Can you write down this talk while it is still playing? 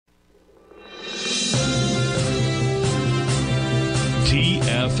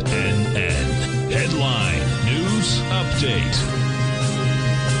TFNN. Headline News Update.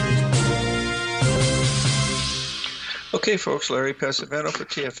 Okay, folks, Larry Pesavento for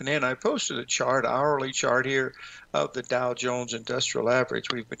TFNN. I posted a chart, hourly chart here of the Dow Jones Industrial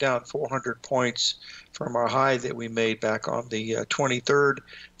Average. We've been down 400 points from our high that we made back on the 23rd.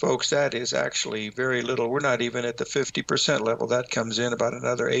 Folks, that is actually very little. We're not even at the 50% level. That comes in about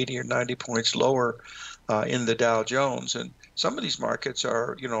another 80 or 90 points lower in the Dow Jones. And some of these markets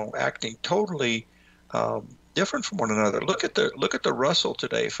are, acting totally different from one another. Look at the Russell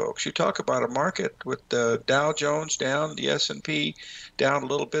today, folks. You talk about a market with the Dow Jones down, the S&P down a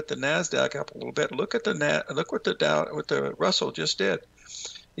little bit, the Nasdaq up a little bit. Look what the Russell just did.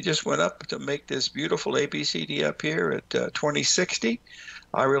 He just went up to make this beautiful ABCD up here at 2060.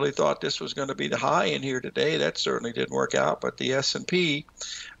 I really thought this was going to be the high in here today. That certainly didn't work out, but the S&P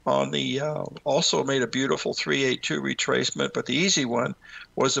on the also made a beautiful 382 retracement, but the easy one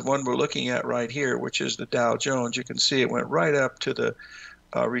was the one we're looking at right here, which is the Dow Jones. You can see it went right up to the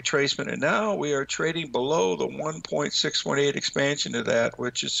retracement, and now we are trading below the 1.618 expansion of that,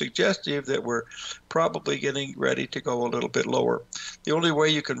 which is suggestive that we're probably getting ready to go a little bit lower. The only way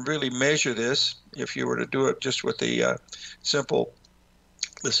you can really measure this, if you were to do it just with the simple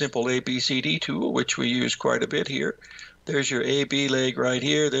ABCD tool, which we use quite a bit here. There's your AB leg right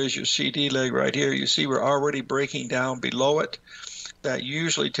here. There's your CD leg right here. You see we're already breaking down below it. That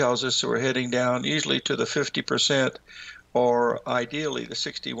usually tells us that we're heading down usually to the 50% or ideally the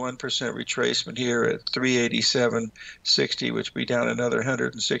 61% retracement here at 387.60, which would be down another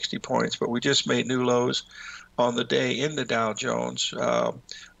 160 points. But we just made new lows on the day in the Dow Jones.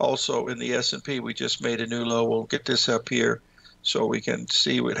 Also in the S&P, we just made a new low. We'll get this up here so we can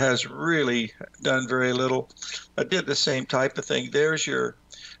see it has really done very little. I did the same type of thing. There's your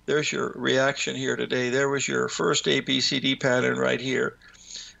reaction here today. There was your first ABCD pattern right here.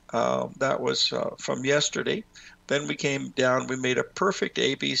 That was from yesterday. Then we came down. We made a perfect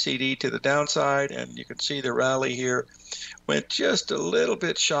ABCD to the downside, and you can see the rally here went just a little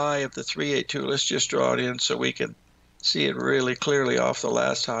bit shy of the 382. Let's just draw it in so we can see it really clearly off the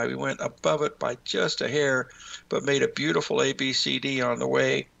last high. We went above it by just a hair, but made a beautiful ABCD on the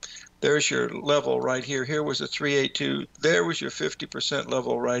way. There's your level right here. Here was a 382. There was your 50%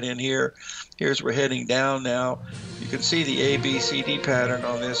 level right in here. Here's we're heading down now. You can see the ABCD pattern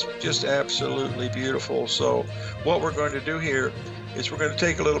on this, just absolutely beautiful. So what we're going to do here is we're going to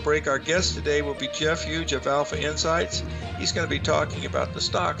take a little break. Our guest today will be Jeff Huge of Alpha Insights. He's going to be talking about the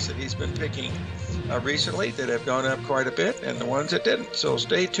stocks that he's been picking recently that have gone up quite a bit and the ones that didn't. So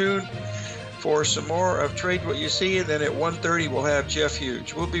stay tuned for some more of Trade What You See, and then at 1:30 we'll have Jeff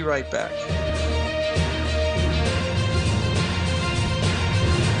Huge. We'll be right back.